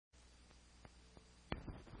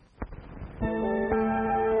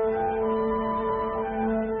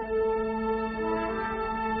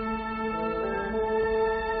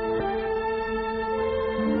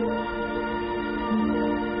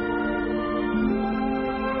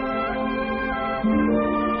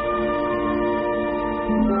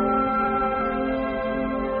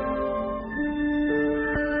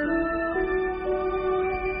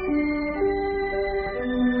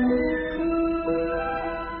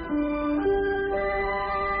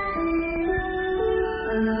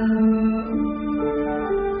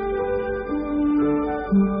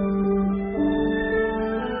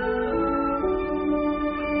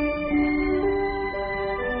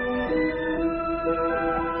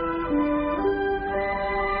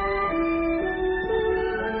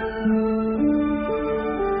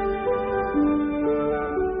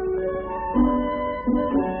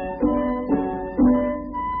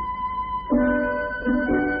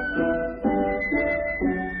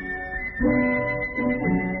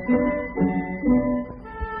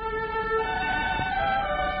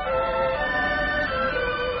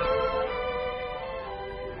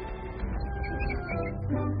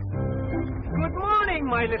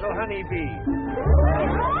my little honeybee. Good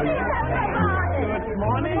morning. Good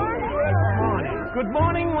morning. Good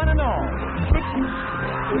morning, one and all.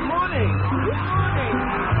 Good morning. Good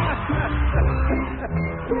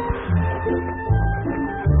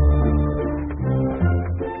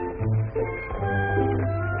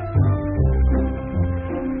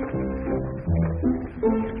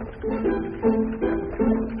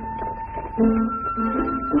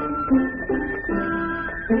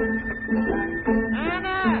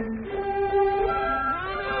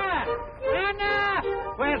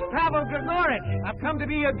I've come to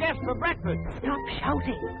be your guest for breakfast. Stop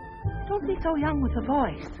shouting. Don't be so young with a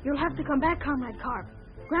voice. You'll have to come back, Comrade Carp.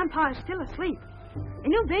 Grandpa is still asleep. A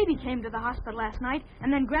new baby came to the hospital last night,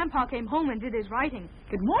 and then Grandpa came home and did his writing.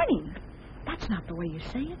 Good morning. That's not the way you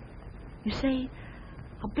say it. You say,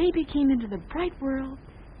 a baby came into the bright world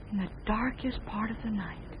in the darkest part of the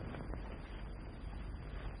night.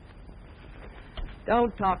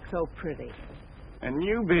 Don't talk so pretty. A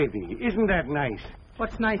new baby. Isn't that nice?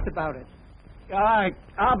 What's nice about it? All right,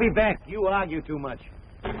 I'll be back. You argue too much.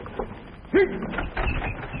 Good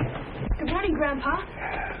morning, Grandpa.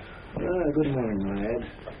 Good morning, lad.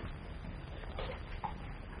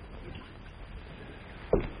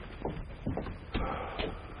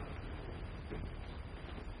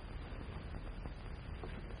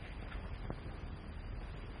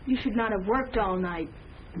 You should not have worked all night.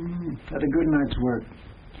 Had a good night's work.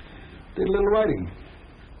 Did a little writing.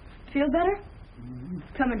 Feel better?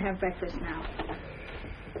 Come and have breakfast now.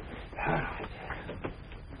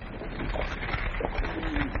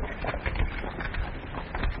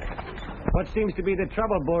 What seems to be the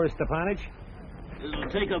trouble, Boris Stepanich? It'll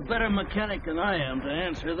take a better mechanic than I am to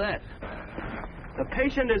answer that. The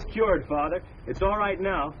patient is cured, Father. It's all right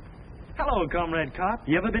now. Hello, Comrade Carp.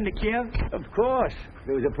 You ever been to Kiev? Of course.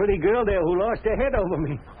 There was a pretty girl there who lost her head over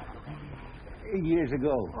me 8 years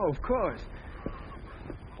ago. Oh, of course.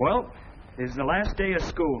 Well, it's the last day of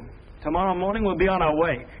school. Tomorrow morning we'll be on our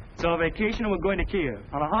way. It's our vacation and we're going to Kiev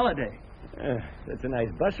on a holiday. That's a nice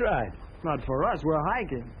bus ride. Not for us. We're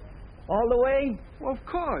hiking. All the way? Well, of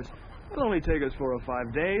course. It'll only take us 4 or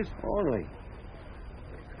 5 days. Only.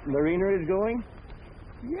 Marina is going?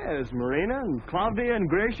 Yes, Marina and Claudia and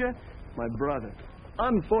Gracia, my brother.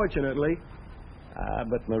 Unfortunately.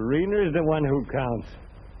 But Marina is the one who counts.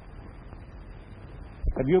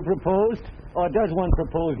 Have you proposed? Or does one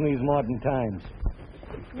propose in these modern times?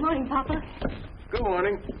 Good morning, Papa. Good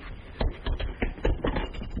morning.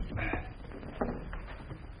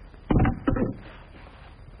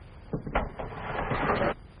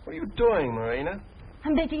 What are you doing, Marina?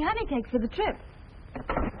 I'm baking honey cakes for the trip.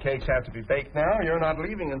 Cakes have to be baked now. You're not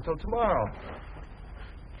leaving until tomorrow.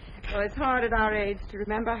 Well, it's hard at our age to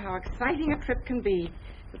remember how exciting a trip can be.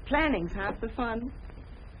 The planning's half the fun.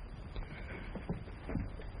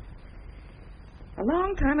 A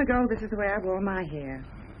long time ago, this is the way I wore my hair.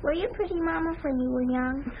 Were you pretty, Mama, when you were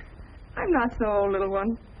young? I'm not so old, little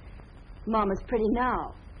one. Mama's pretty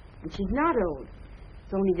now, and she's not old.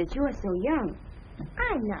 It's only that you're so young.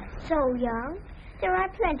 I'm not so young. There are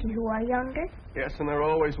plenty who are younger. Yes, and there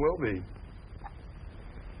always will be.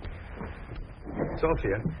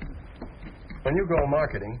 Sophia, when you go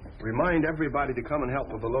marketing, remind everybody to come and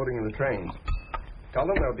help with the loading of the trains. Tell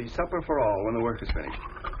them there'll be supper for all when the work is finished.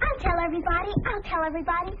 I'll tell everybody. I'll tell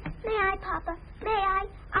everybody. May I, Papa? May I?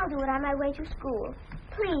 I'll do it on my way to school.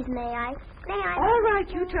 Please, may I? May I? All right,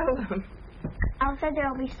 you tell them. I'll say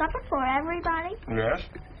there'll be supper for everybody. Yes?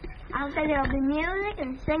 I'll say there'll be music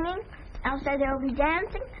and singing. I'll say there'll be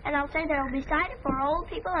dancing. And I'll say there'll be cider for old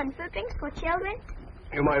people and fruit drinks for children.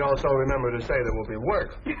 You might also remember to say there will be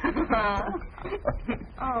work.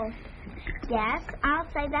 Oh, yes, I'll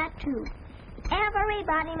say that too.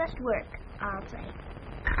 Everybody must work, I'll say.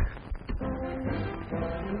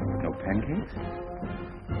 No pancakes?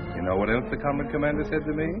 You know what else the combat commander said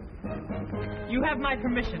to me? You have my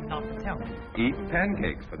permission not to tell me. Eat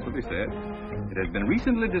pancakes, that's what he said. It has been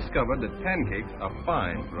recently discovered that pancakes are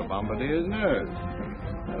fine for a bombardier's nerves.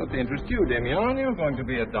 That ought to interest you, Damian. You're going to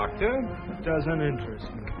be a doctor. It doesn't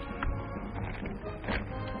interest me.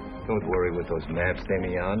 Don't worry with those maps,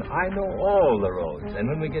 Damian. I know all the roads. And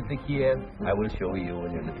when we get to Kiev, I will show you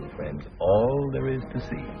and your little friends all there is to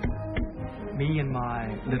see. Me and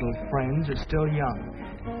my little friends are still young.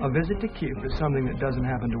 A visit to Kiev is something that doesn't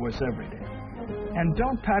happen to us every day. And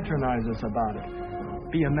don't patronize us about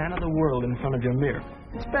it. Be a man of the world in front of your mirror.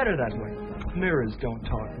 It's better that way. Mirrors don't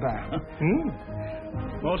talk back.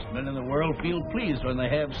 Most men in the world feel pleased when they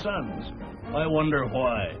have sons. I wonder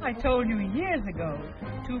why. I told you years ago,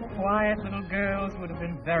 2 quiet little girls would have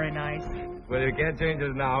been very nice. Well, you can't change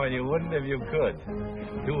us now, and you wouldn't if you could.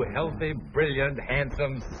 2 healthy, brilliant,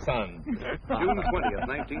 handsome sons. June 20th,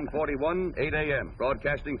 1941, 8 a.m.,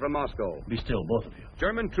 broadcasting from Moscow. Be still, both of you.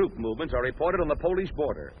 German troop movements are reported on the Polish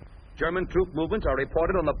border. German troop movements are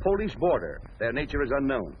reported on the Polish border. Their nature is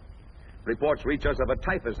unknown. Reports reach us of a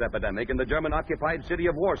typhus epidemic in the German-occupied city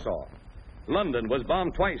of Warsaw. London was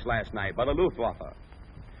bombed twice last night by the Luftwaffe.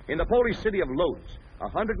 In the Polish city of Lodz,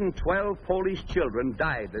 112 Polish children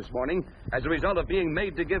died this morning as a result of being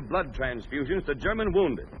made to give blood transfusions to German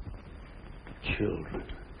wounded. Children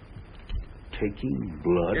taking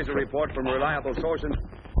blood. Here's a report from a reliable source in...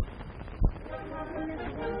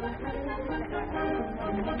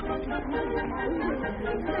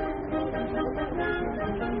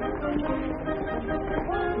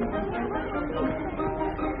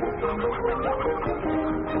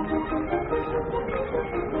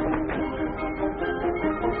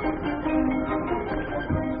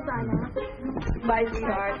 Bye,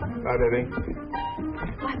 sweetheart. Bye, baby.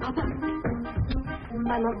 Bye, Papa.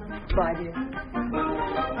 Bye, Mom. Bye, dear.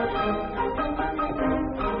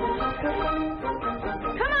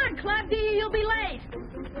 Come on, Club D, you'll be late.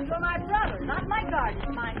 You're my brother, not my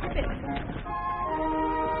guardian. My business.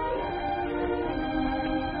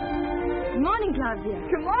 Good morning, Claudia.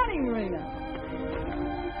 Good morning, Rena.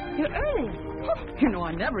 You're early. Oh, you know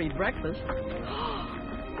I never eat breakfast.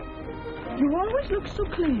 You always look so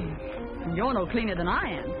clean. And you're no cleaner than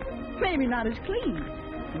I am. Maybe not as clean.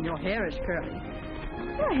 And your hair is curly.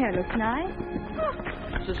 Your hair looks nice. Oh,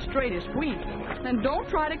 it's as straight as wheat. And don't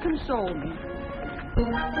try to console me.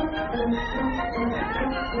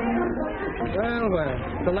 Well, well.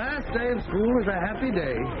 The last day of school is a happy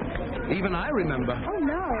day. Even I remember. Oh,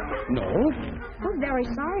 no. No? We're very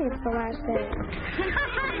sorry it's the last day.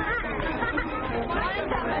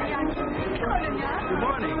 Good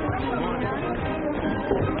morning. Good morning.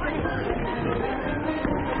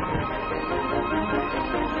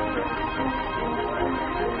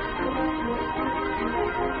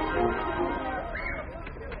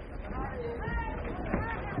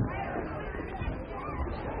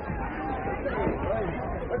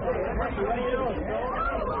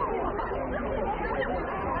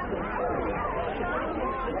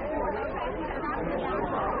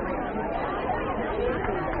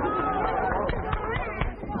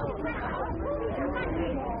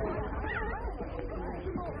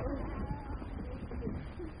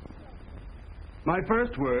 My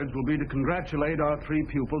first words will be to congratulate our 3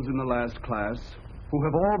 pupils in the last class who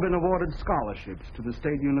have all been awarded scholarships to the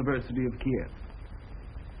State University of Kiev.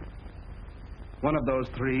 One of those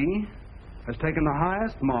 3 has taken the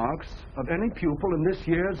highest marks of any pupil in this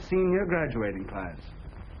year's senior graduating class.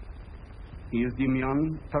 He is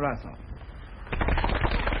Demyan Tarasov.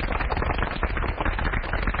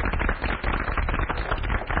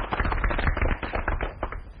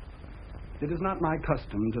 It is not my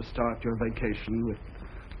custom to start your vacation with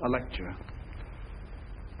a lecture.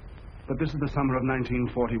 But this is the summer of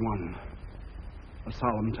 1941, a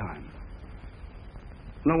solemn time.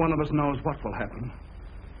 No one of us knows what will happen.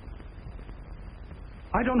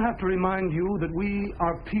 I don't have to remind you that we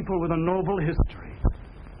are people with a noble history.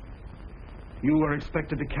 You are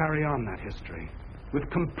expected to carry on that history with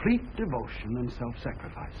complete devotion and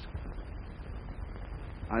self-sacrifice.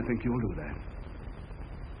 I think you'll do that.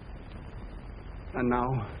 And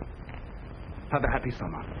now, have a happy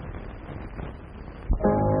summer.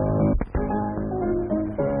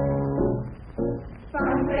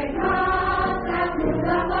 Something comes and to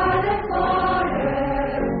the farthest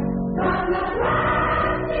border, from the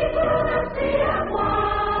land to the sea of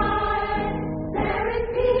wine. There is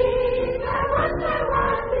peace where once there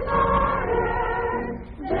was disorder.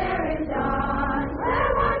 There is dawn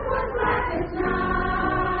where once was blackest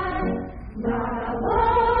night. Not a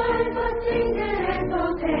voice but singing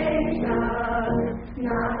exultation,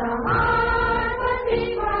 not a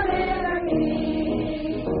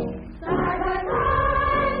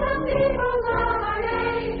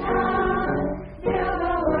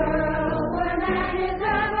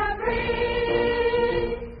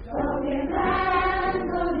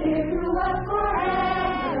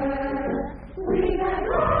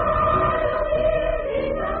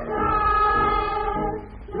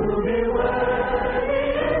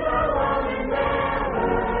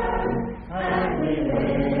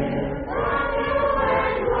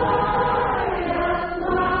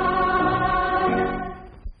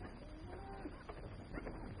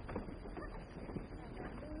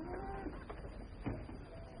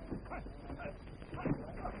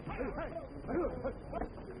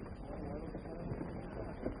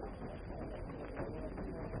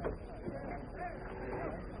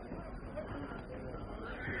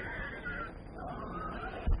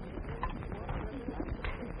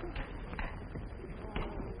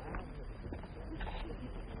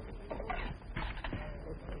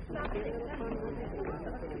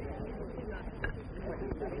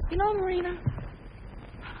You know, Marina,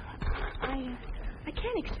 I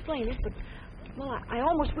can't explain it, but, well, I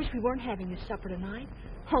almost wish we weren't having this supper tonight.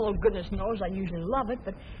 Although goodness knows I usually love it,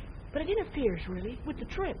 but it interferes, really, with the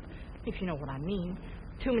trip, if you know what I mean.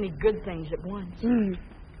 Too many good things at once.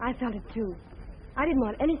 I felt it, too. I didn't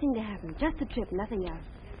want anything to happen, just the trip, nothing else.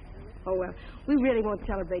 Oh, well, we really won't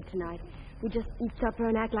celebrate tonight. We just eat supper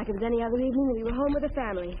and act like it was any other evening and we were home with the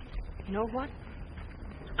family. You know what?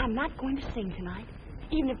 I'm not going to sing tonight.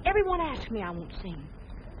 Even if everyone asks me, I won't sing.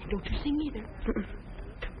 And don't you sing either.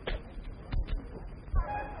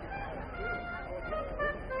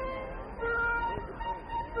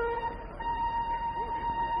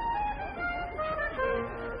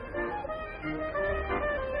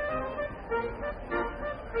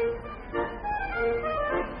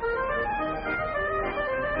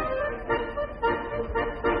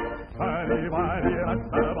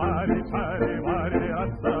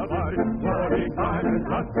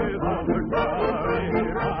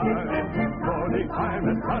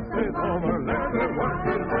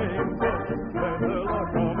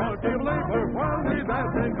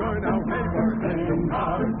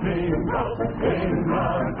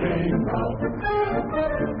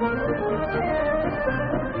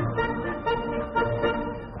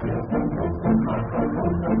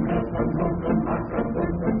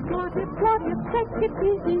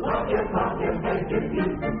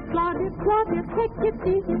 Claudia, take it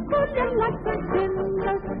easy, put him like a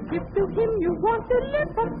cinder. If to him you want to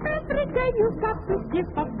live up, every day you've got to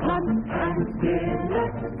give up lunch and dinner,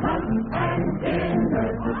 lunch and dinner.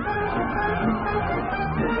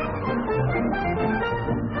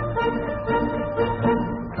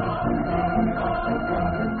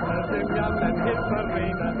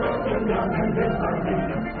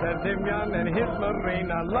 Let him young and his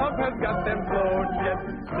Marina. Love has got them flowed yet.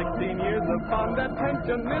 16 years of fond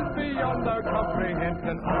attention is beyond our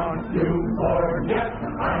comprehension. Aren't you bored yet?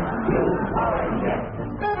 Aren't you bored yet?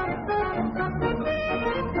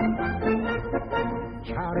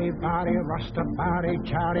 Chowdy body, Rasta body,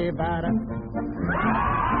 chowdy body.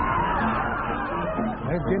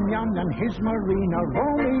 Let him young and his Marina,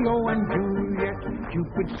 Romeo and Juliet.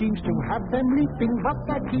 Cupid seems to have them leaping, but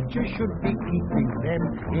that teacher should be keeping them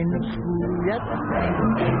in school yet.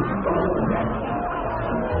 In school yet.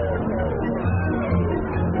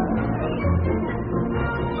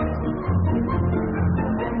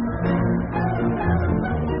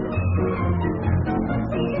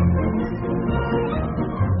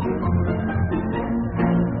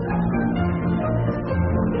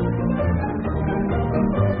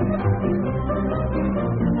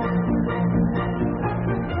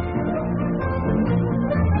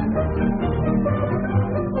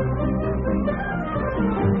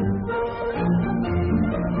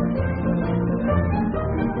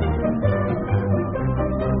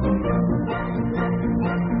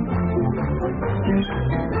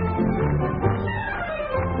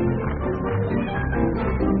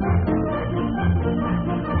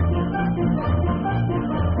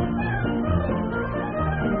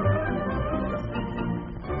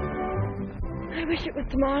 I wish it was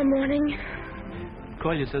tomorrow morning.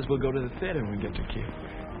 Collier says we'll go to the theater when we get to Kiev.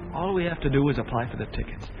 All we have to do is apply for the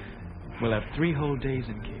tickets. We'll have 3 whole days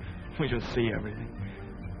in Kiev. We shall see everything.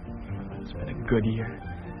 It's been a good year.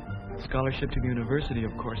 Scholarship to the university,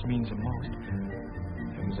 of course, means the most.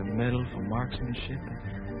 There was a medal for marksmanship,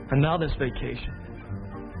 and now this vacation.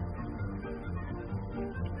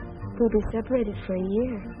 We'll be separated for a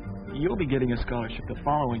year. You'll be getting a scholarship the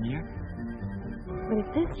following year. But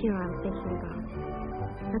it's this year I'm thinking about.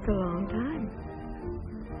 That's a long time.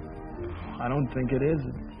 I don't think it is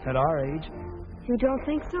at our age. You don't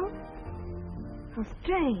think so? How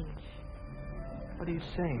strange. What are you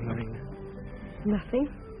saying, Marina? Nothing.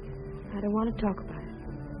 I don't want to talk about it.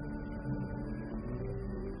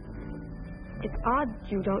 It's odd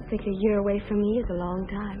you don't think a year away from me is a long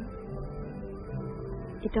time.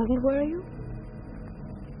 It doesn't worry you?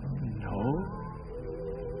 No.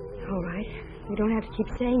 All right. You don't have to keep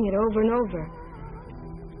saying it over and over.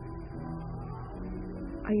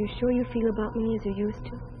 Are you sure you feel about me as you used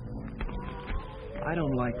to? I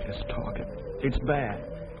don't like this talk. It's bad.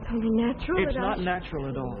 It's only natural. It's not natural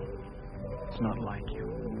at all. It's not like you.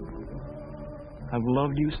 I've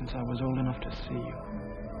loved you since I was old enough to see you.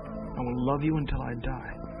 I will love you until I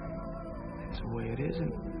die. It's the way it is,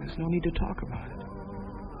 and there's no need to talk about it.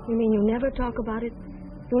 You mean you'll never talk about it?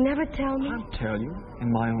 You'll never tell me? I'll tell you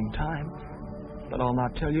in my own time, but I'll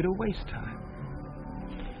not tell you to waste time.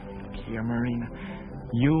 Look here, Marina,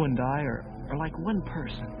 you and I are like one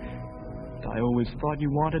person. I always thought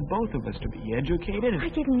you wanted both of us to be educated. I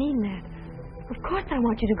didn't mean that. Of course I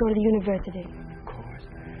want you to go to the university. Of course.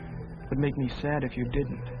 It would make me sad if you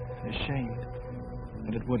didn't, and ashamed.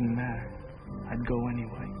 But it wouldn't matter. I'd go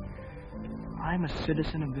anyway. I'm a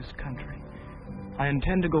citizen of this country. I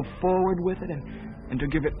intend to go forward with it and to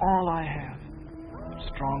give it all I have.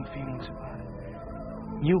 Strong feelings about it.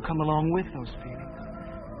 You come along with those feelings.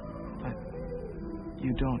 But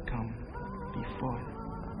you don't come before them.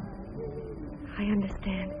 I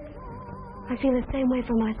understand. I feel the same way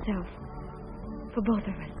for myself. For both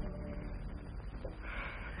of us.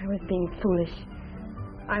 I was being foolish.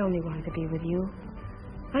 I only wanted to be with you.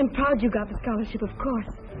 I'm proud you got the scholarship, of course.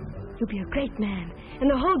 You'll be a great man, and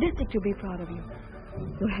the whole district will be proud of you.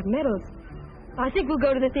 You'll have medals. I think we'll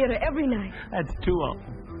go to the theater every night. That's too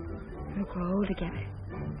often. We'll grow old together.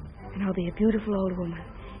 And I'll be a beautiful old woman,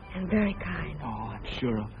 and very kind. Oh, I'm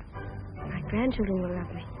sure of it. My grandchildren will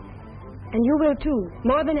love me. And you will, too,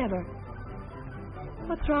 more than ever.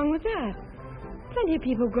 What's wrong with that? Plenty of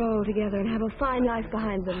people grow old together and have a fine life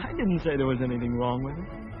behind them. I didn't say there was anything wrong with it.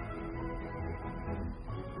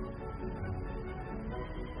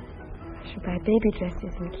 I should buy baby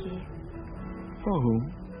dresses in Kiev. For who?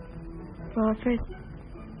 For our first...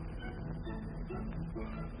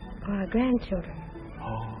 For our grandchildren.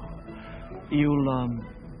 Oh. You'll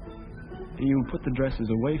put the dresses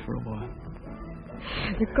away for a while.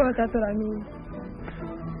 Of course, that's what I mean.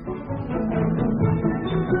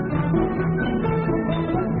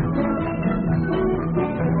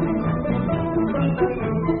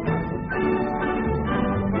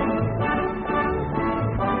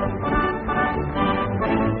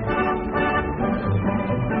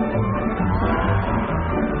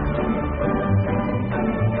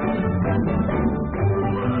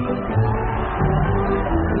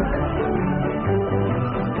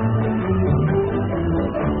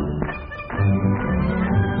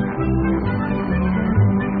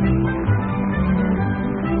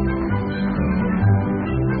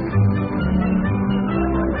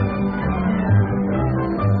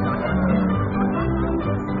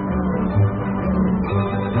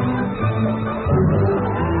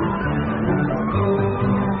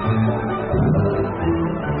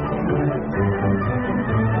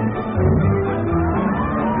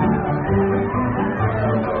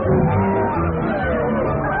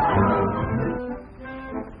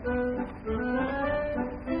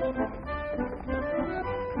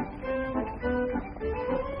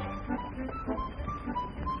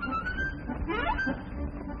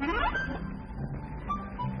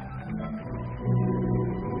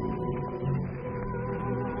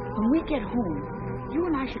 When we get home, you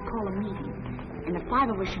and I should call a meeting, and the five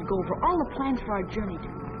of us should go over all the plans for our journey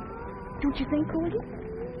tomorrow. Don't you think, Gordy?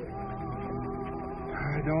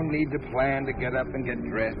 I don't need to plan to get up and get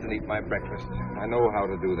dressed and eat my breakfast. I know how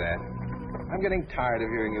to do that. I'm getting tired of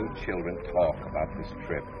hearing you children talk about this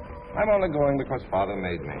trip. I'm only going because Father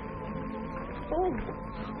made me. Oh,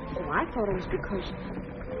 I thought it was because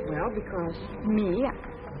me,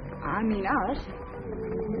 I mean us.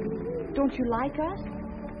 Don't you like us?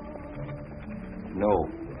 No.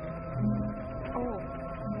 Oh,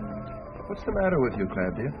 What's the matter with you,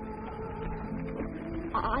 Claire, dear?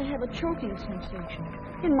 I have a choking sensation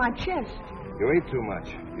in my chest. You eat too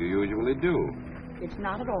much. You usually do. It's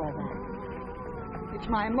not at all that. It's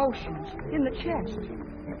my emotions in the chest.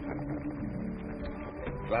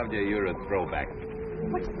 Claudia, you're a throwback.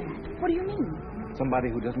 What's that? What do you mean? Somebody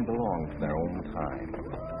who doesn't belong to their own time.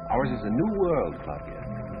 Ours is a new world, Claudia.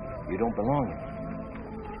 You don't belong in it.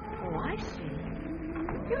 Oh, I see.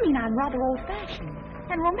 You mean I'm rather old-fashioned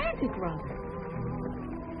and romantic, rather.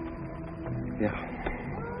 Yeah.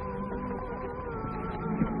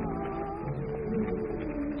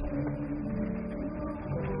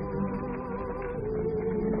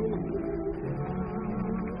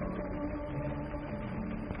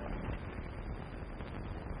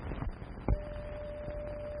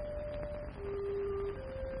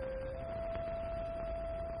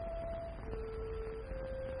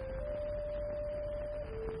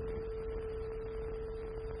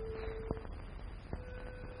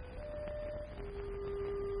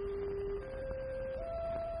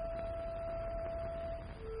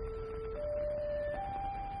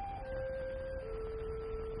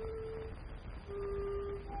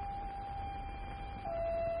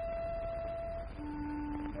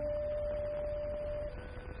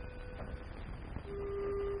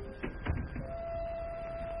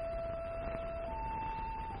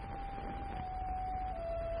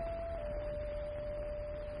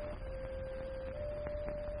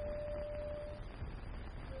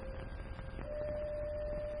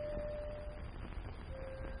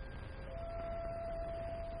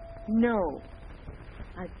 No.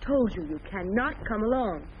 I've told you cannot come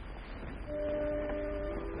along.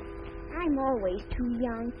 I'm always too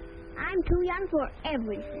young. I'm too young for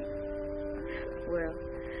everything. Well,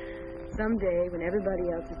 someday when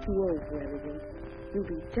everybody else is too old for everything, you'll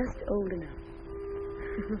be just old enough.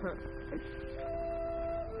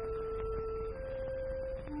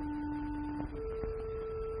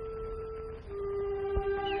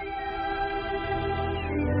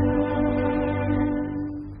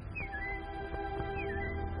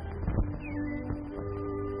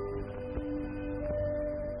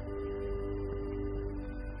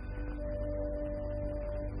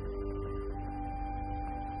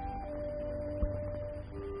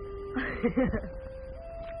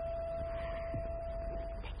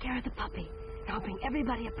 Take care of the puppy. I'll bring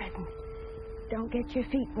everybody a present. Don't get your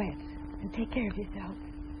feet wet. And take care of yourself.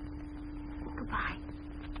 Goodbye.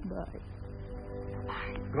 Bye.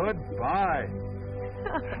 Goodbye.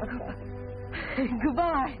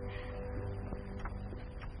 Goodbye.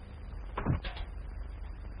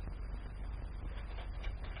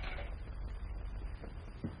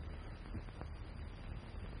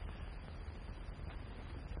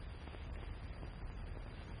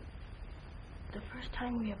 The first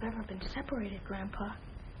time we have ever been separated, Grandpa.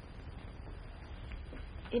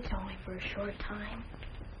 It's only for a short time.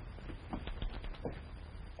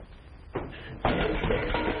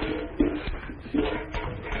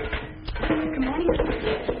 Good morning.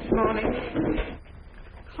 Morning.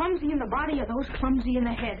 Clumsy in the body or those clumsy in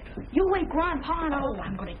the head? You wake Grandpa and Oh,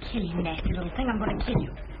 I'm going to kill you, nasty little thing. I'm going to kill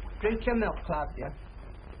you. Drink your milk, Claudia.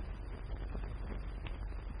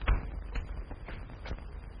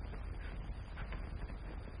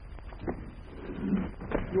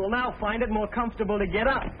 You will now find it more comfortable to get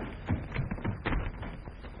up.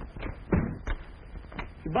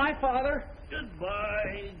 Goodbye, Father.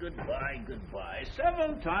 Goodbye, goodbye, goodbye.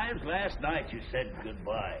 Several times last night you said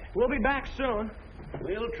goodbye. We'll be back soon.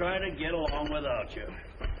 We'll try to get along without you.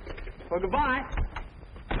 Well, goodbye.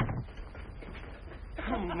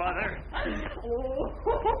 Oh, Mother.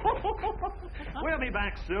 We'll be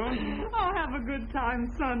back soon. Oh, have a good time,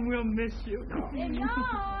 son. We'll miss you. Damian!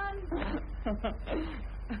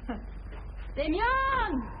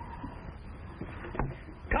 Damian!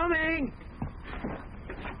 Coming!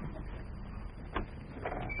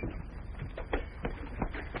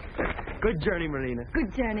 Good journey, Marina.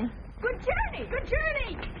 Good journey. Good journey! Good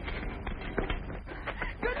journey!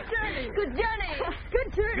 Good journey! Good journey!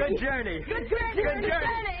 Good journey! Good journey! Good journey! Good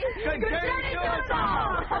journey! Good journey to us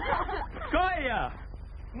all! Kolya!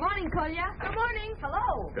 Morning, Kolya. Good morning.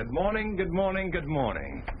 Hello. Good morning, good morning, good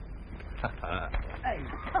morning.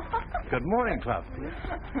 Good morning, Claudia.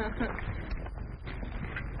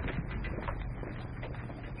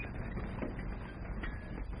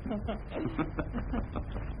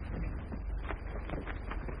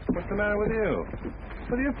 What's the matter with you?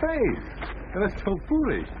 Look at your face. You look so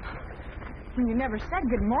foolish. You never said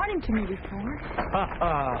good morning to me before.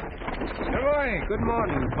 Good morning. Good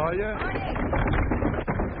morning, Kolya.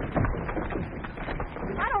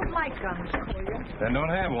 I don't like guns, Kolya. Then don't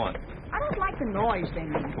have one. I don't like the noise they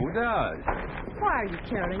make. Who does? Why are you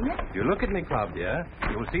carrying it? You look at me, Claudia,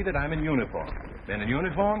 you will see that I'm in uniform. Men in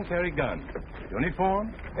uniform carry guns.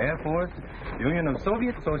 Uniform, Air Force, Union of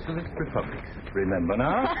Soviet Socialist Republics. Remember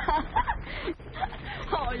now?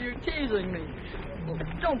 Oh, you're teasing me. Well,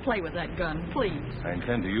 don't play with that gun, please. I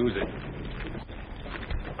intend to use it.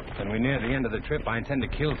 When we're near the end of the trip, I intend to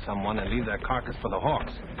kill someone and leave their carcass for the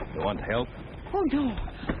hawks. You want help? Oh, no.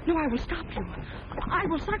 No, I will stop you. I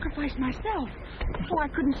will sacrifice myself. Oh, I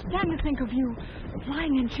couldn't stand to think of you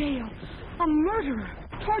lying in jail. A murderer,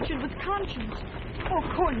 tortured with conscience. Oh,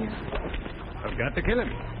 Kolya. I've got to kill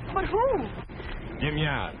him. But who? Jim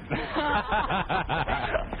Yard.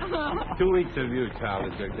 2 weeks of you, child,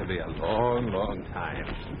 is going to be a long, long time.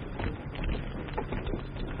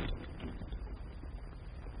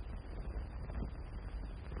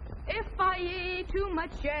 If I eat too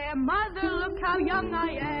much jam, Mother, look how young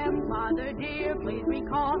I am. Mother dear, please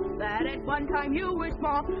recall that at one time you were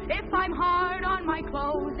small. If I'm hard on my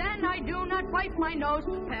clothes and I do not wipe my nose,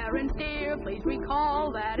 parents dear, please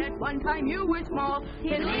recall that at one time you were small.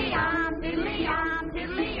 Tiddly-yum, tiddly-yum,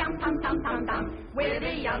 tiddly-yum, tum-tum-tum-tum. We're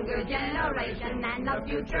the younger generation and the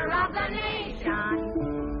future of the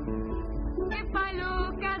nation. If I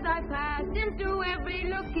look as I pass into every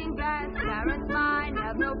looking glass, parents mine,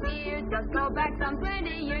 have no fears, just go back some 20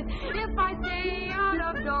 years. If I stay out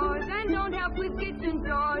of doors and don't help with kitchen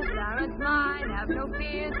chores, parents mine, have no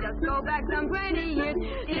fears, just go back some 20 years.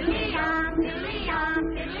 Tiddly-yum,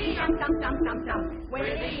 tiddly-yum, tiddly-yum, tum-tum-tum-tum.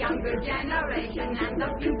 We're the younger generation and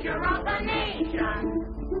the future of the nation.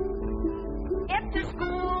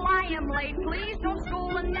 am late. Please don't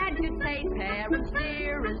scold and agitate. Parents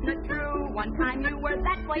dear, isn't it true? One time you were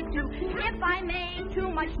that way too. If I made too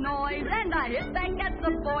much noise and I hit back at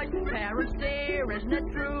the boys. Parents dear, isn't it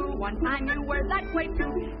true? One time you were that way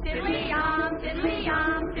too. Diddly-yum,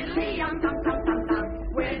 diddly-yum, diddly-yum,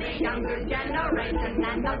 tum-tum-tum-tum. We're the younger generation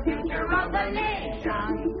and the future of the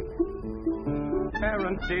nation.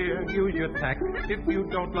 Parents dear, use your tact. If you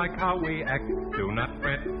don't like how we act, do not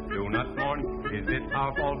fret, do not mourn. Is it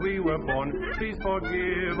our fault we were born? Please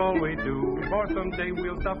forgive all we do, for someday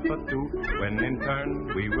we'll suffer too. When in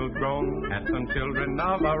turn we will groan at some children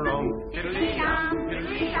of our own. Diddly-yum,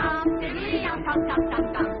 diddly-yum, diddly-yum,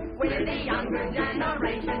 tum-tum-tum-tum. We're the younger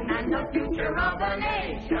generation and the future of the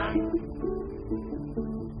nation.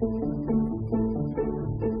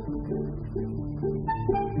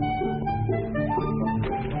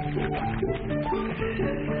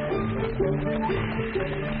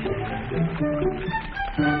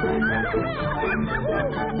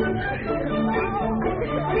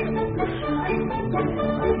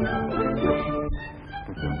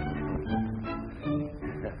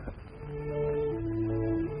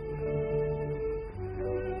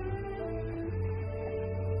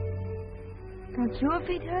 Don't your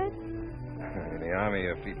feet hurt? In the Army,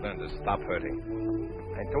 your feet learn to stop hurting.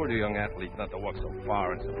 I told you young athletes not to walk so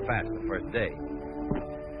far and so fast the first day.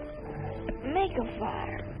 Make a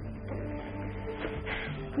fire.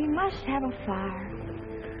 We must have a fire.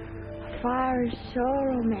 A fire is so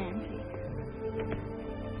romantic.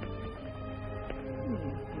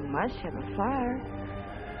 We must have a fire.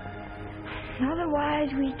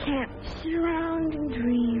 Otherwise, we can't sit around and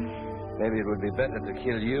dream. Maybe it would be better to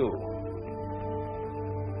kill you.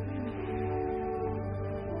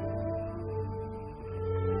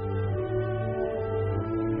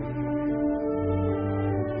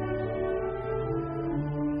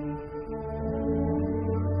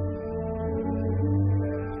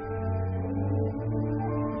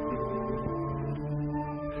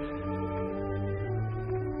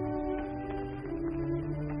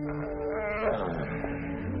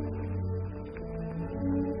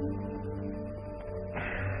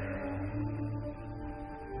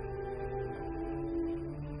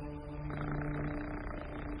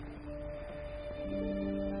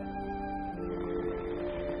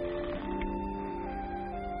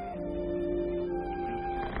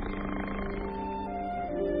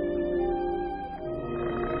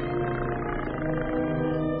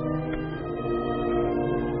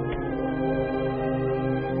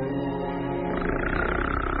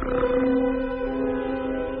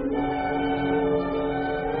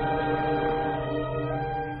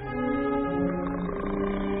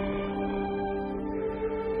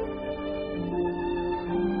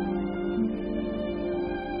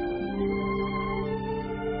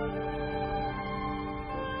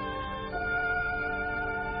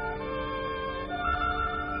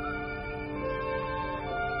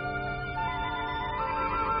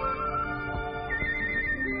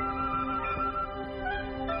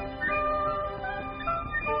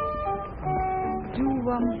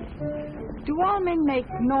 Do all men make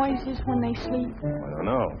noises when they sleep? I don't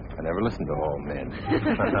know. I never listened to all men.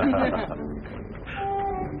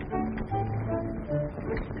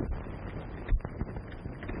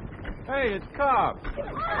 Hey, it's Cobb.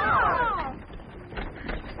 Oh!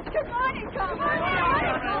 Good morning,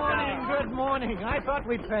 Cobb. Good morning. I thought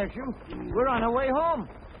we'd pass you. We're on our way home.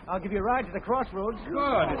 I'll give you a ride to the crossroads.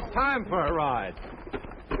 Good. It's time for a ride.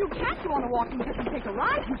 You can't go on a walking trip and take a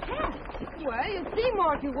ride. You can't. Well, you see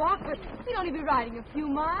more if you walk, but you'd only be riding a few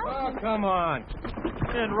miles. Oh, come on.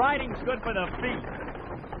 And riding's good for the feet.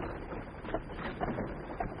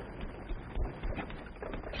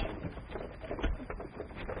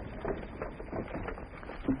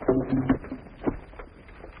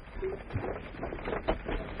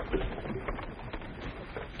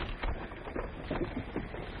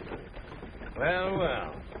 Well,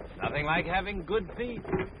 well. Nothing like having good feet.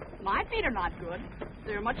 My feet are not good.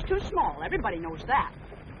 They're much too small. Everybody knows that.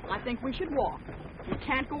 I think we should walk. You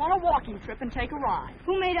can't go on a walking trip and take a ride.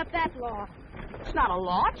 Who made up that law? It's not a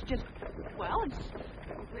law. It's just, well,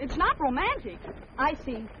 it's not romantic. I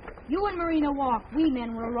see. You and Marina walk. We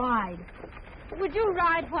men will ride. Would you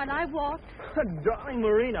ride while I walked? Darling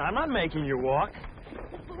Marina, I'm not making you walk.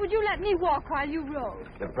 Would you let me walk while you rode?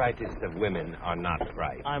 The brightest of women are not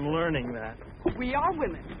bright. I'm learning that. We are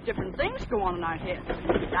women. Different things go on in our heads.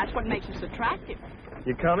 That's what makes us attractive.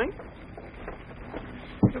 You coming?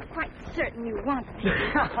 You're quite certain you want me.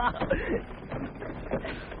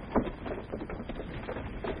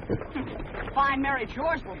 fine marriage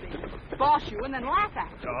yours will be. Boss you and then laugh at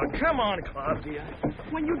you. Oh, come on, Claudia.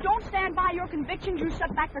 When you don't stand by your convictions, you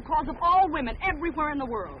set back the cause of all women everywhere in the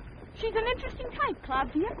world. She's an interesting type,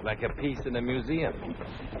 Claudia. Like a piece in a museum.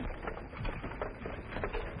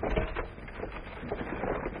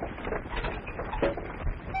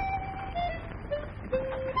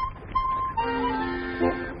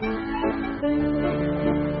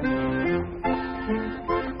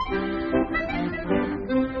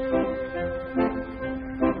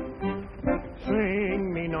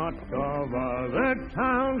 Sing me not of other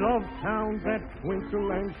towns that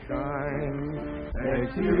twinkle and shine.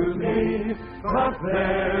 Excuse me, but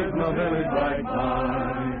there's no village like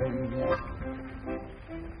mine.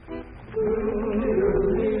 Looly,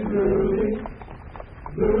 looly,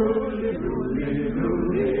 looly, looly,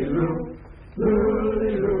 looly, loo,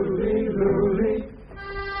 looly, looly, looly.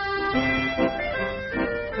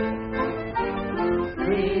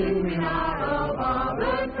 Sing me not of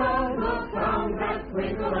other towns that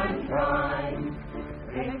twinkle and shine.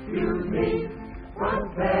 Excuse me, but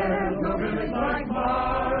there's no village like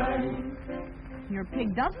mine. Your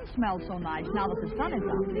pig doesn't smell so nice now that the sun is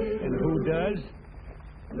up. And who does?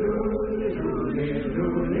 Looly, looly,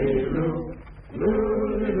 looly, loo,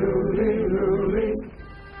 looly, looly, looly.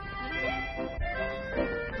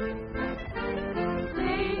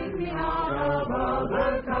 Sing me out of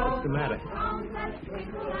other towns. What's the matter?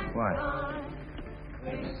 What?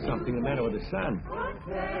 Something the matter with the sun.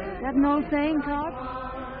 That an old saying, Clark?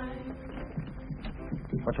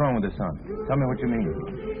 What's wrong with the sun? Tell me what you mean.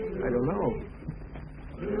 I don't know.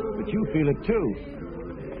 But you feel it, too.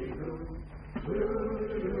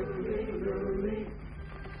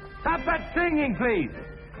 Stop that singing, please.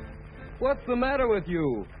 What's the matter with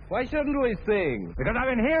you? Why shouldn't we sing? Because I've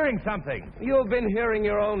been hearing something. You've been hearing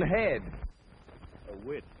your own head. A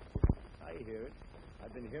wit. I hear it.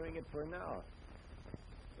 I've been hearing it for an hour.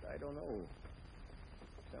 But I don't know.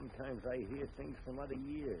 Sometimes I hear things from other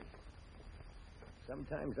years.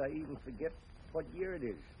 Sometimes I even forget what year it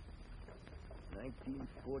is.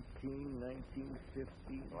 1914,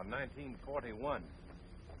 1950. Or 1941.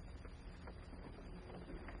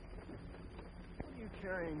 What are you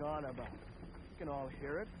carrying on about? You can all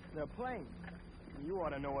hear it. They're planes. You ought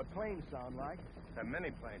to know what planes sound like. There are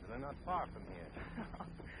many planes. They're not far from here.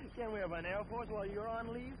 Can't we have an Air Force while you're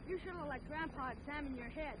on leave? You should have let Grandpa examine your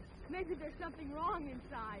head. Maybe there's something wrong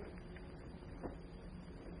inside.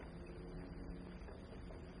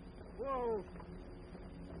 Whoa.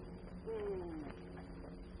 Whoa.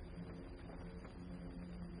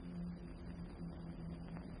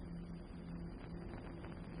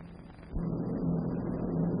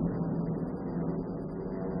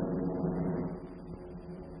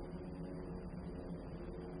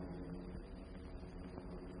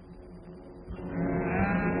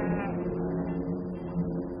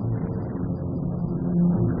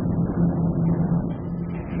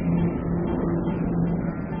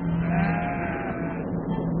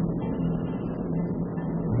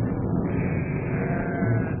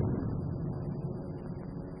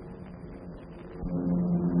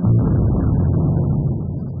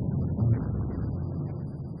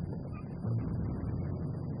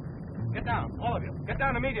 Get down, all of you. Get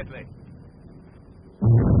down immediately.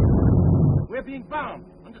 We're being bombed.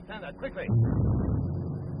 Understand that quickly.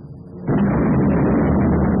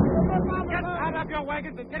 Get out of your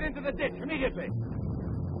wagons and get into the ditch immediately.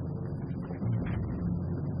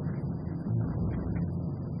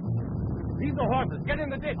 Leave the horses. Get in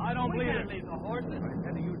the ditch. I don't believe it. Leave the horses. I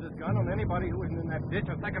had to use this gun on anybody who isn't in that ditch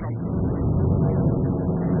a second ago.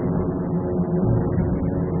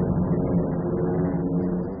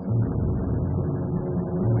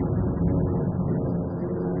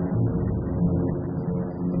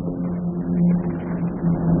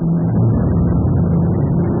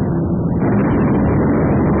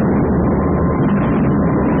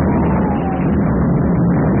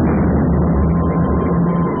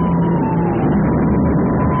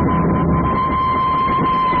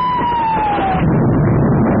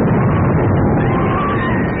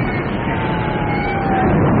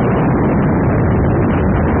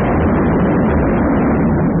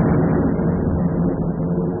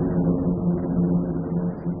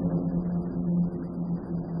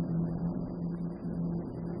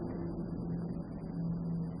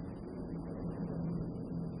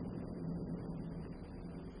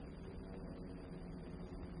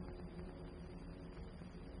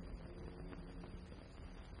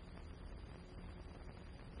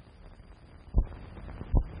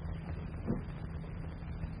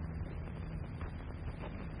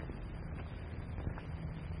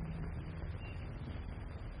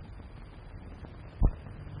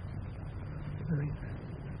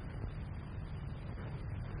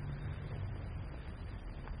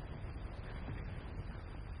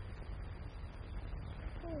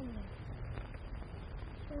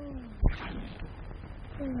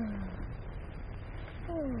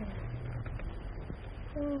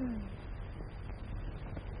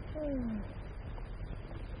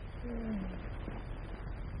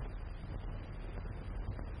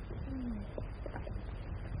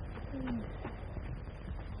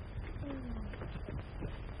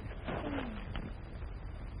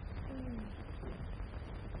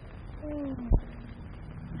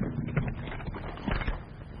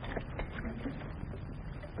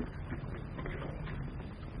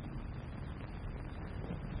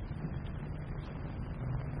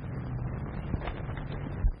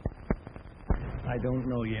 I don't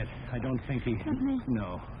know yet. I don't think he...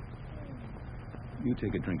 No. You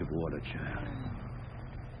take a drink of water, child.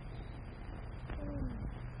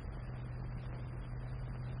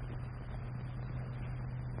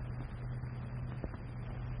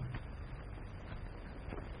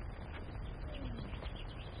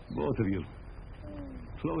 Both of you.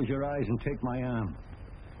 Close your eyes and take my arm.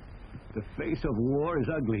 The face of war is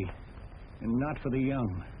ugly, and not for the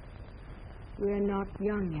young. We're not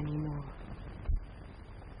young anymore.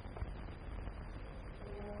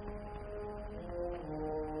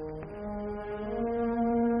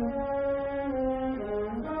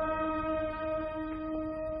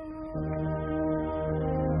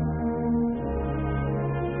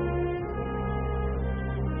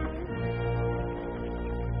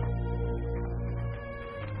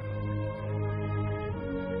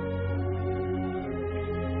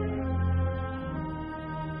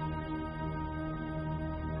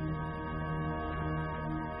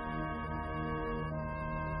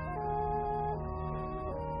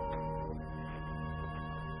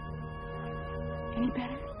 Any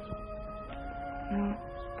better? No.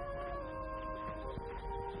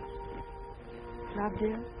 Love,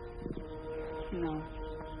 dear? No.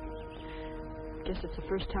 Guess it's the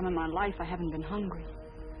first time in my life I haven't been hungry.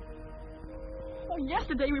 Oh,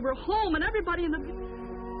 yesterday we were home and everybody in the...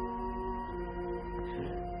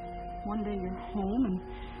 One day you're home, and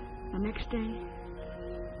the next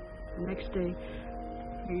day,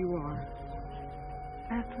 here you are.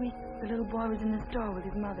 Last week, the little boy was in the store with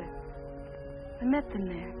his mother. I met them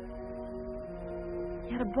there.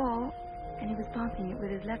 He had a ball, and he was bouncing it with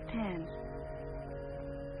his left hand.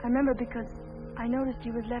 I remember because I noticed he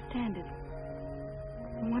was left-handed.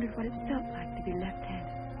 I wondered what it felt like to be left-handed.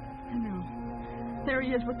 I know. There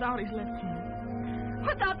he is without his left hand.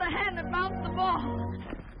 Without the hand that bounced the ball.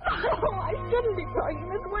 Oh, I shouldn't be talking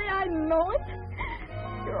this way. I know it.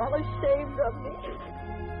 You're all ashamed of me.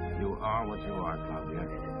 You are what you are, Claudia.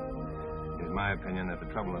 It is my opinion that the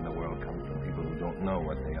trouble in the world comes from people who don't know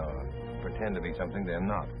what they are, pretend to be something they're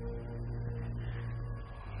not.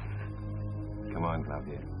 Come on,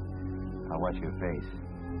 Claudia. I'll watch your face.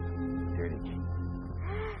 Dirty.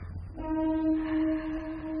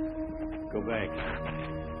 Go back.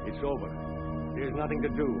 It's over. There's nothing to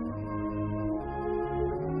do.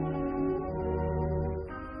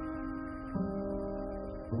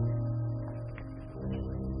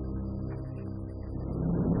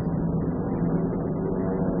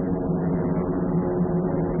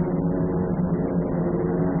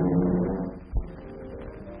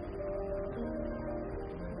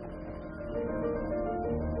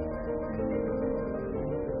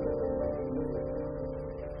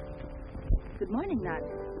 Good morning, Nut.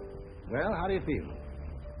 Well, how do you feel?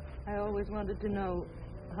 I always wanted to know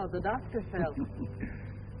how the doctor felt.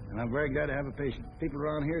 And I'm very glad to have a patient. People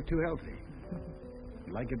around here are too healthy.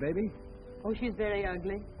 You like your baby? Oh, she's very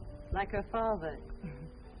ugly, like her father.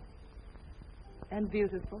 And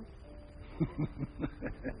beautiful.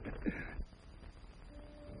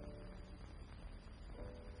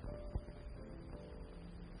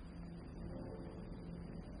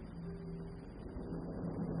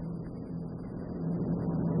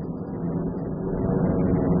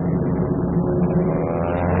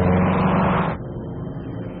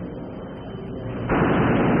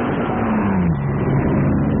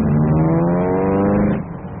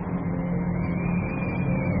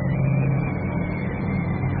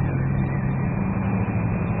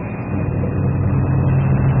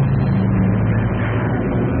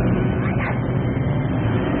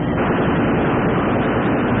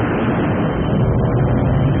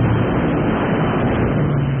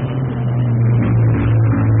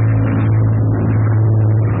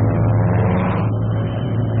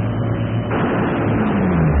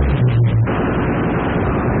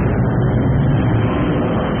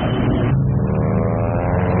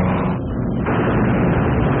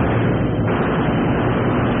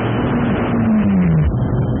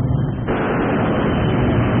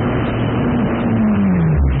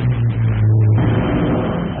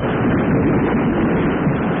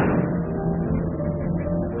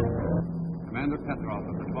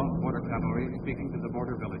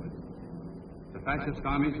 border villages. The fascist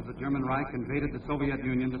armies of the German Reich invaded the Soviet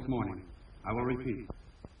Union this morning. I will repeat.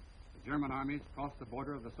 The German armies crossed the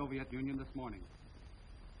border of the Soviet Union this morning.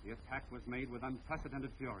 The attack was made with unprecedented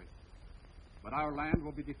fury. But our land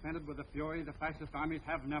will be defended with a fury the fascist armies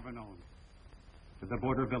have never known. To the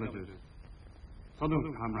border villages,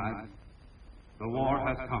 salute, comrades. The war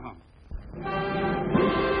has come.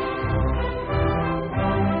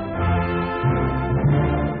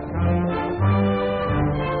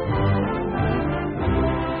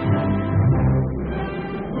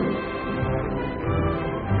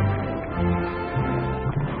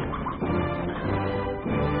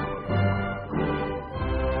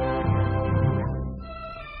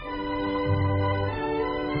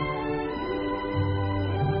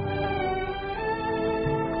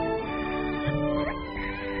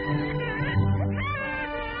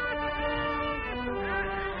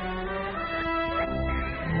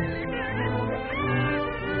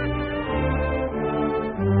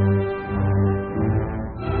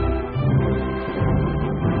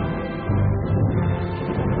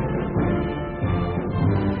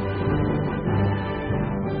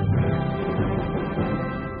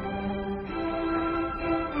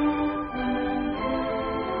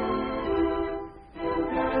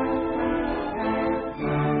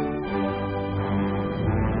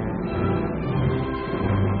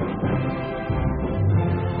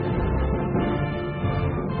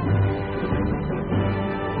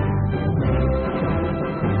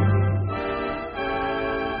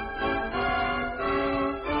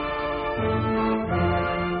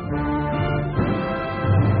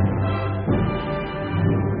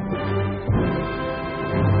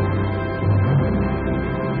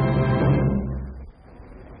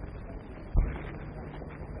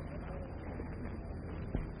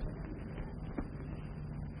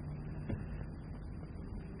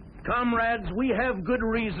 Comrades, we have good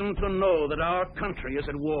reason to know that our country is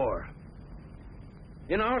at war.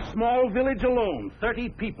 In our small village alone, 30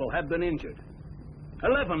 people have been injured.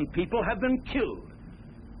 11 people have been killed.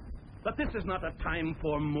 But this is not a time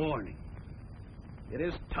for mourning. It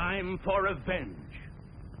is time for revenge.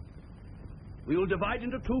 We will divide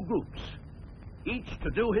into 2 groups, each to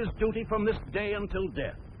do his duty from this day until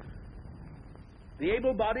death. The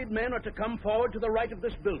able-bodied men are to come forward to the right of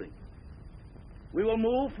this building. We will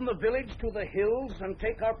move from the village to the hills and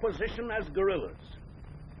take our position as guerrillas.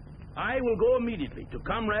 I will go immediately to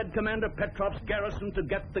Comrade Commander Petrov's garrison to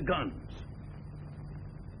get the guns.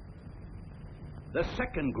 The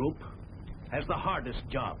second group has the hardest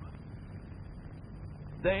job.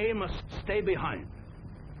 They must stay behind.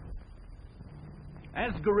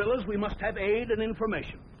 As guerrillas, we must have aid and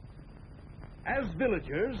information. As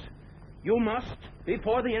villagers, you must,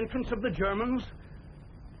 before the entrance of the Germans,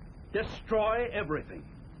 destroy everything.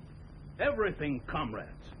 Everything, comrades.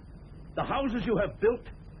 The houses you have built,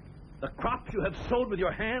 the crops you have sowed with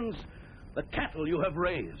your hands, the cattle you have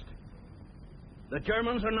raised. The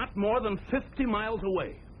Germans are not more than 50 miles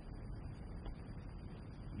away.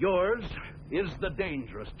 Yours is the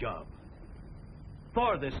dangerous job.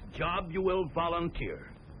 For this job, you will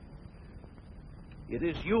volunteer. It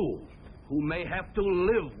is you who may have to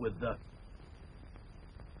live with the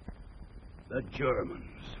Germans.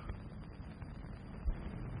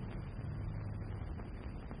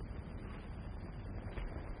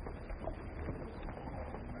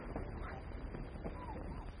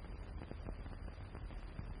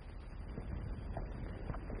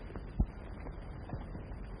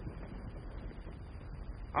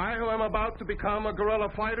 I, who am about to become a guerrilla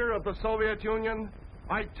fighter of the Soviet Union,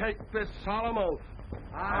 I take this solemn oath.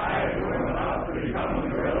 I, who am about to become a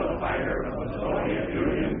guerrilla fighter of the Soviet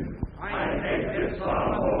Union, I take this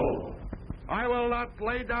solemn oath. I will not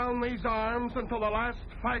lay down these arms until the last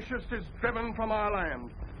fascist is driven from our land.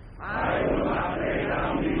 I will not lay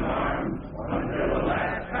down these arms until the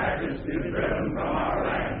last fascist is driven from our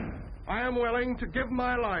land. I am willing to give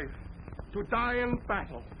my life, to die in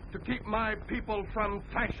battle, to keep my people from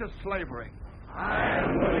fascist slavery. I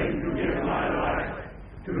am willing to give my life,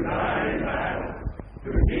 to die in battle,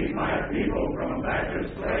 to keep my people from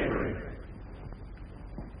fascist slavery.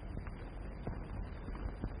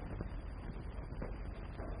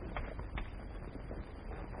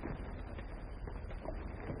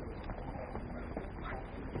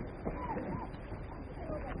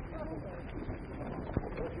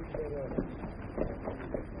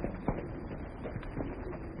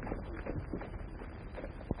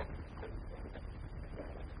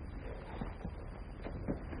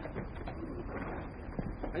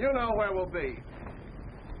 You know where we'll be.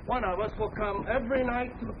 One of us will come every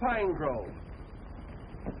night to the Pine Grove.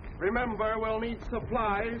 Remember, we'll need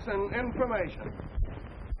supplies and information.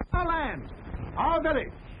 Our land, our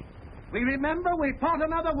village. We remember we fought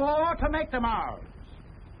another war to make them ours.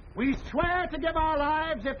 We swear to give our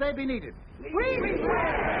lives if they be needed. We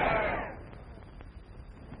swear!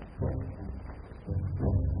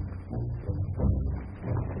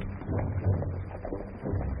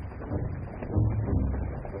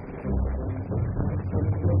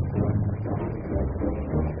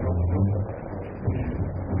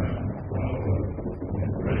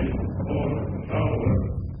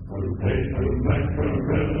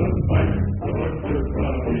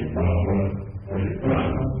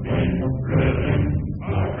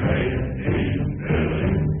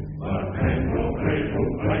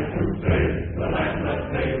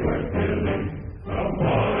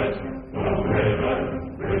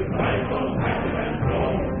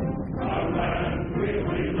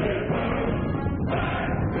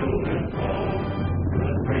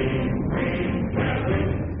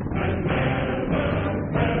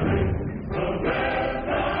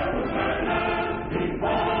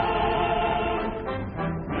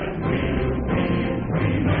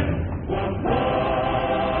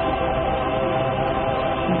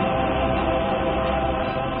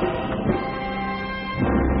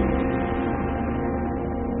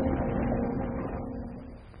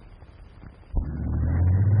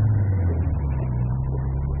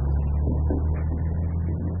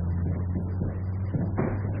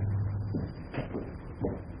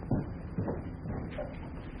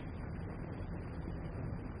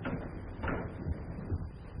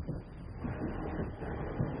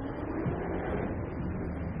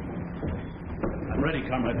 Ready,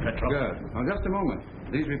 Comrade Petro. Good. Now, just a moment.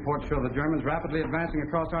 These reports show the Germans rapidly advancing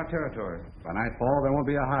across our territory. By nightfall, there won't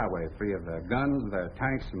be a highway free of their guns, their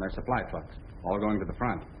tanks, and their supply trucks, all going to the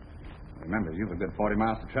front. Remember, you've a good 40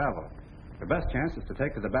 miles to travel. Your best chance is to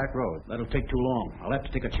take to the back road. That'll take too long. I'll have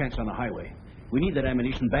to take a chance on the highway. We need that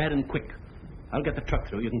ammunition bad and quick. I'll get the truck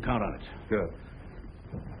through. You can count on it. Good.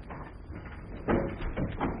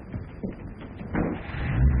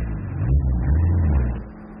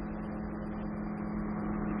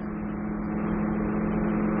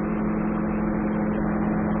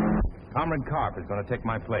 Comrade Karp is going to take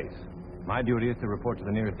my place. My duty is to report to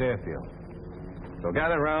the nearest airfield. So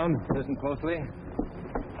gather round, listen closely,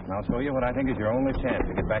 and I'll show you what I think is your only chance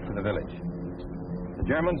to get back to the village. The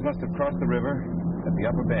Germans must have crossed the river at the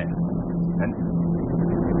upper bend. And...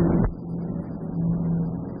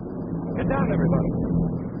 Get down, everybody.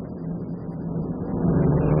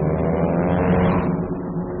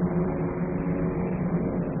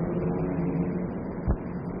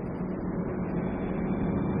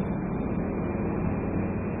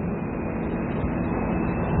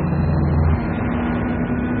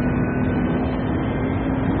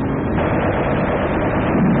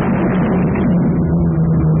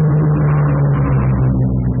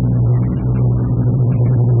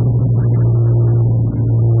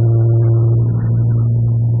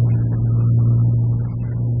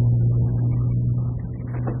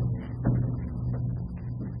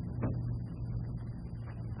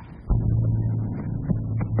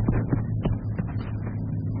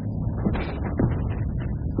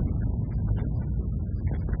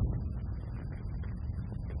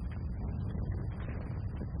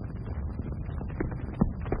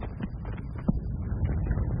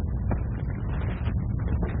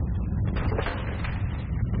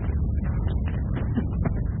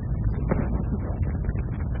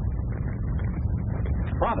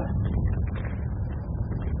 Father.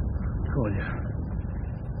 Kolya.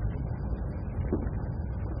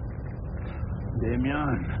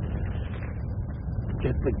 Damian.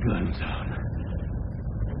 Get the guns out.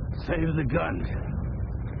 Save the guns.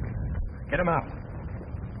 Get him out.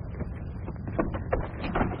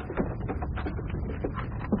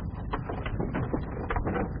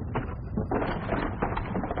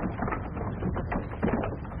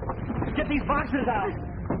 Get these boxes out.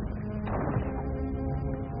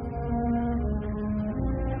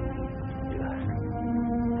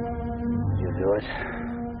 You do it?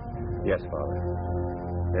 Yes, Father.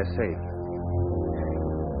 They're safe.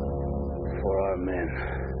 For our men.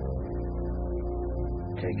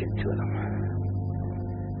 Take it to them.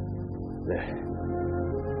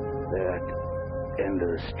 They're at the end of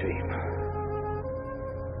the stream.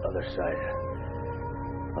 Other side.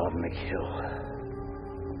 Out on the hill.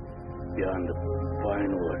 Beyond the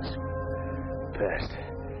pine woods. Past.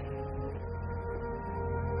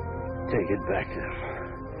 Take it back to them.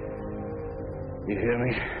 You hear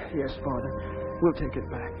me? Yes, Father. We'll take it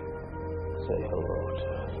back. Say hello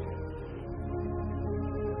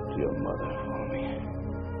to your mother for me.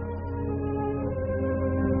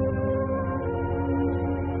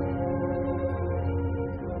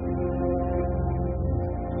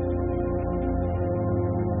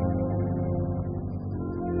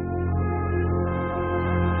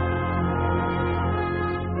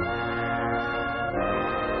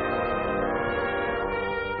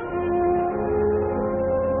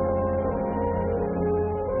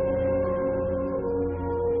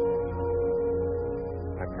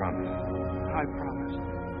 I promised.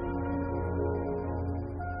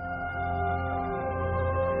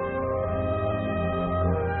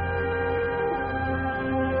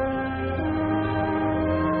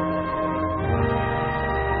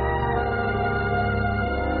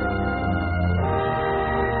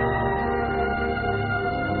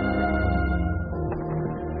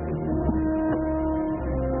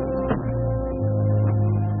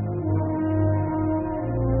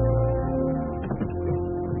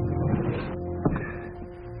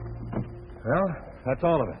 Well, that's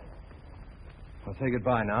all of it. I'll say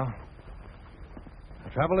goodbye now.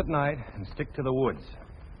 I'll travel at night and stick to the woods.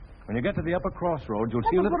 When you get to the upper crossroads, you'll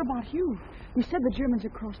see a But little... what about you? You said the Germans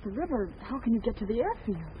had crossed the river. How can you get to the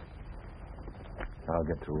airfield? I'll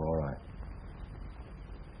get through all right.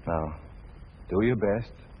 Now, do your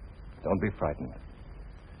best. Don't be frightened.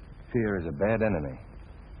 Fear is a bad enemy,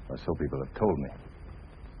 or so people have told me.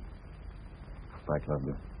 Right,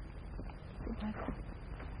 Lovegood?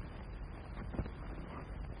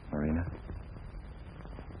 Marina?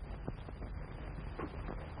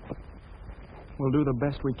 We'll do the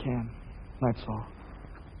best we can. That's all.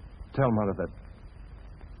 Tell Mother that...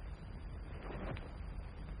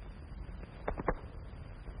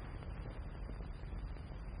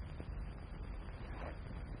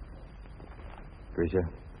 Grisha,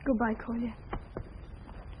 Goodbye, Kolya.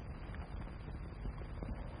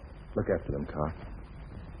 look after them, Carr.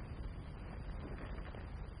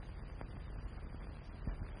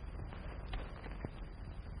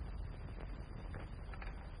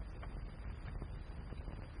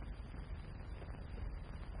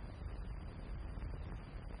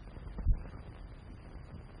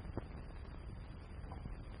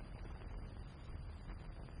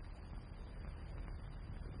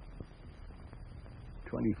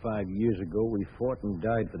 "25 years ago, we fought and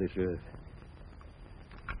died for this earth.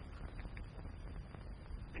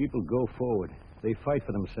 People go forward. They fight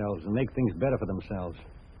for themselves and make things better for themselves.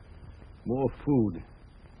 More food,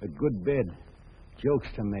 a good bed, jokes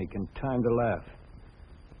to make, and time to laugh.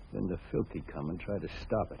 Then the filthy come and try to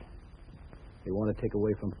stop it. They want to take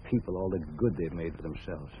away from people all the good they've made for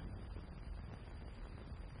themselves.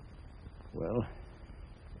 Well,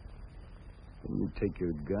 then you take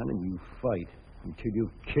your gun and you fight until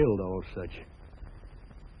you've killed all such.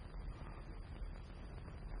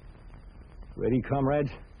 Ready, comrades?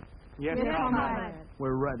 Yes, Yes, comrade. comrade.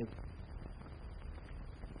 We're ready.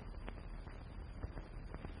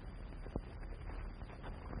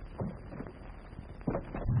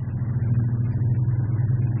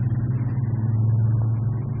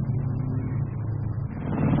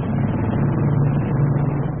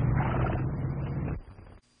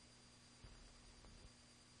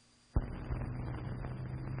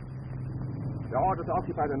 The order to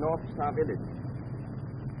occupy the North Star village.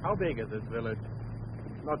 How big is this village?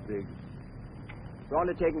 Not big. We're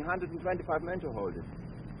only taking 125 men to hold it.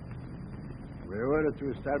 We're ordered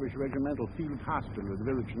to establish regimental field hospital at the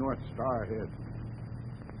village North Star ahead.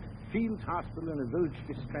 Field hospital and a village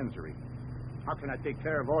dispensary. How can I take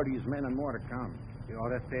care of all these men and more to come? The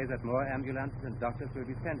order says that more ambulances and doctors will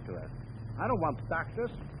be sent to us. I don't want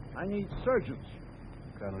doctors. I need surgeons.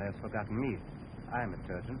 The Colonel has forgotten me. I am a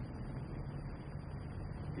surgeon.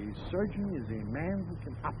 A surgeon is a man who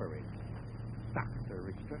can operate. Dr.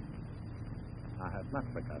 Richter, I have not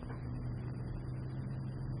forgotten.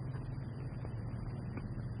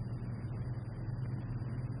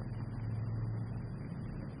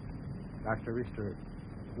 Dr. Richter,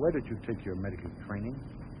 where did you take your medical training?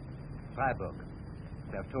 Freiburg.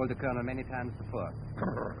 I've told the Colonel many times before.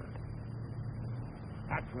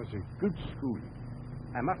 That was a good school.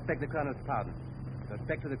 I must beg the Colonel's pardon. With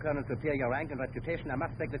respect to the Colonel's superior rank and reputation, I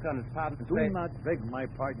must beg the Colonel's pardon. Do not beg my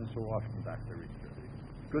pardon so often, Dr. Richter.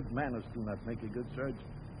 Good manners do not make a good surgeon.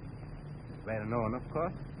 Well known, of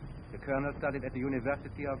course. The Colonel studied at the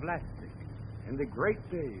University of Leipzig. In the great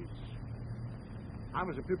days, I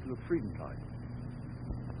was a pupil of Friedenthal.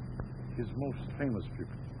 His most famous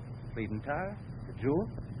pupil. Friedenthal? The Jew?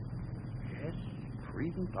 Yes,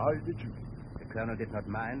 Friedenthal the Jew. The Colonel did not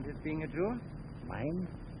mind his being a Jew? Mind?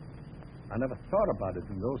 I never thought about it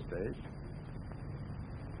in those days.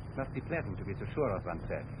 It must be pleasant to be so sure of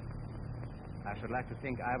oneself. I should like to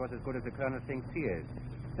think I was as good as the Colonel thinks he is.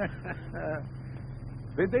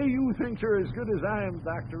 The day you think you're as good as I am,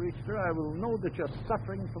 Dr. Richter, I will know that you're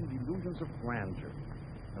suffering from delusions of grandeur,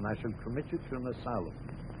 and I shall commit you to an asylum.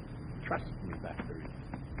 Trust me, Dr.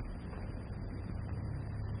 Richter.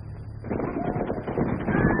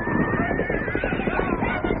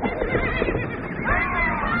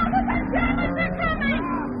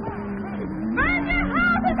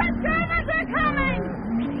 Germans are coming!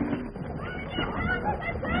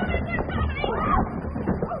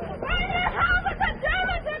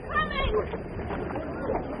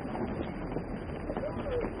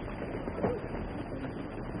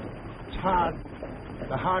 hard.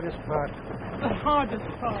 The hardest part. The hardest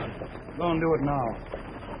part. Go and do it now.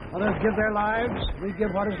 Others give their lives. We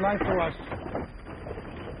give what is life to us.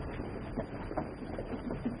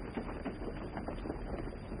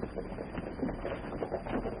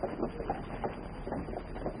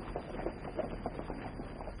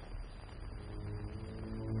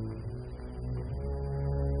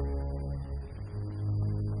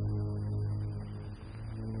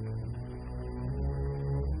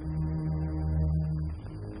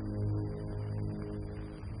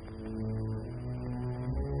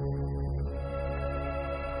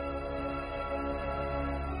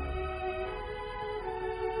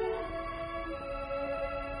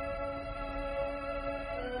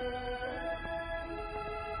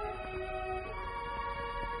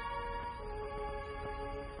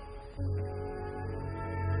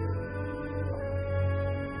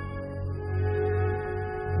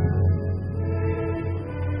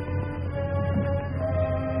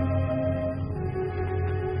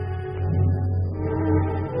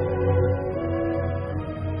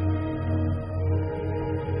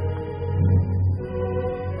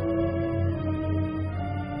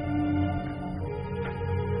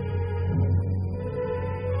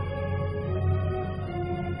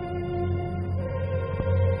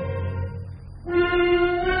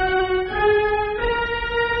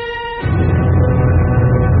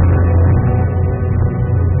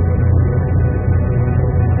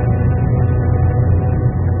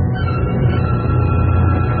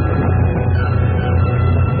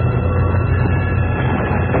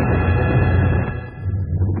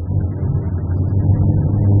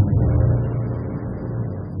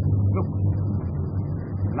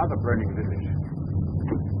 Burning village.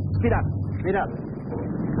 Speed up. Speed up.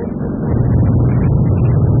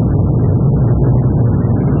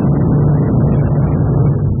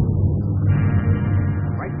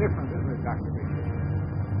 Quite different, isn't it, Dr. Bishop?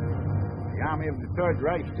 The army of the Third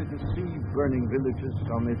Reich didn't see burning villages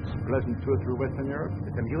on its pleasant tour through Western Europe.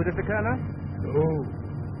 The computer, the Colonel? No.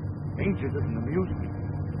 Danger doesn't amuse me.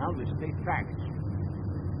 Now they state facts.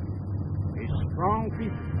 A strong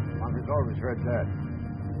people. One has always heard that.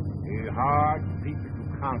 A hard people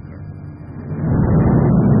to conquer.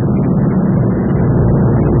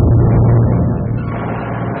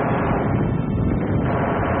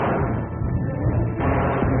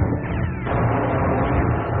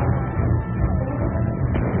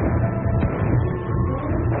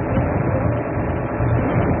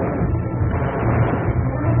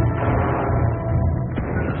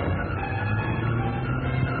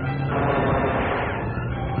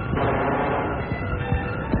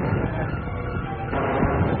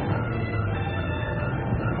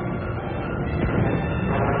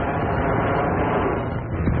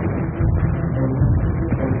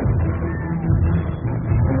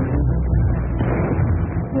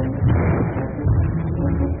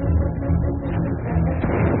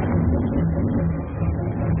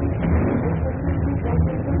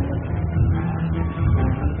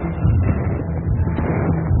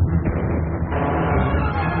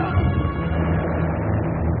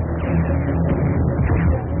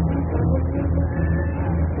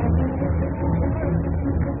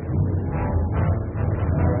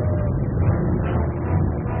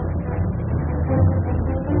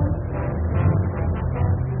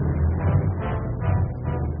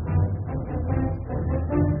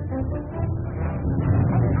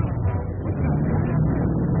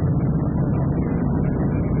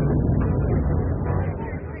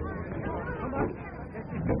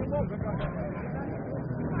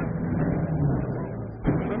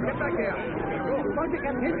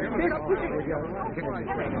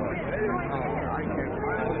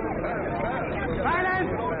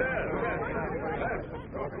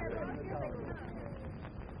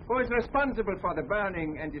 Who is responsible for the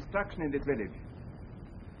burning and destruction in this village?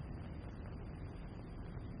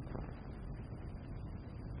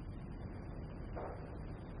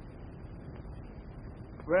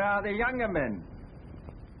 Where are the younger men?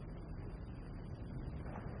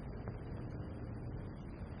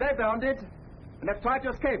 They burned it and have tried to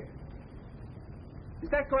escape. Is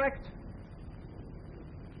that correct?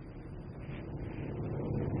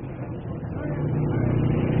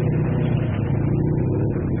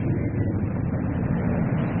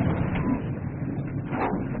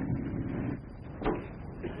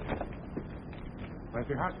 Has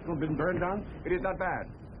the hospital been burned down? It is not bad.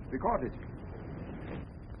 Record it.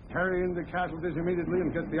 Carry in the casualties immediately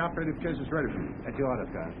and get the operative cases ready for you. At your orders,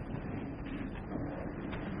 Colonel.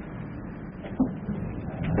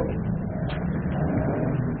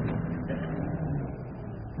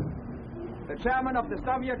 The chairman of the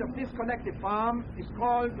Soviet of this collective farm is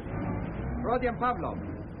called Rodion Pavlov.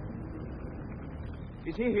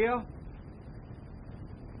 Is he here?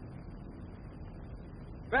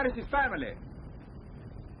 Where is his family?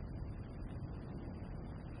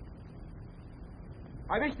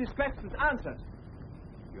 I wish these questions answered.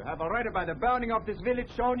 You have already, by the burning of this village,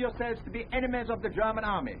 shown yourselves to be enemies of the German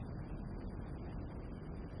army.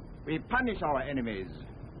 We punish our enemies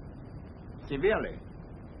severely.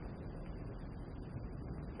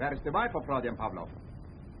 Where is the wife of Rodion Pavlov?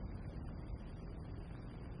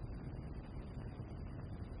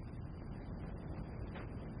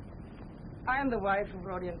 I am the wife of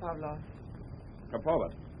Rodion Pavlov. Come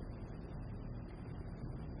forward.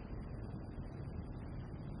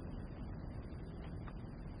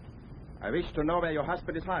 I wish to know where your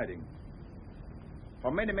husband is hiding.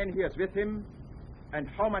 How many men he has with him, and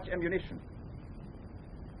how much ammunition?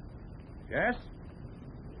 Yes?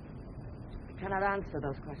 I cannot answer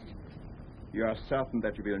those questions. You are certain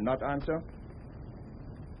that you will not answer?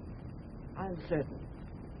 I'm certain.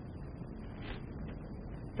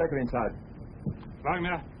 Take her inside.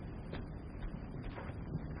 Wagner,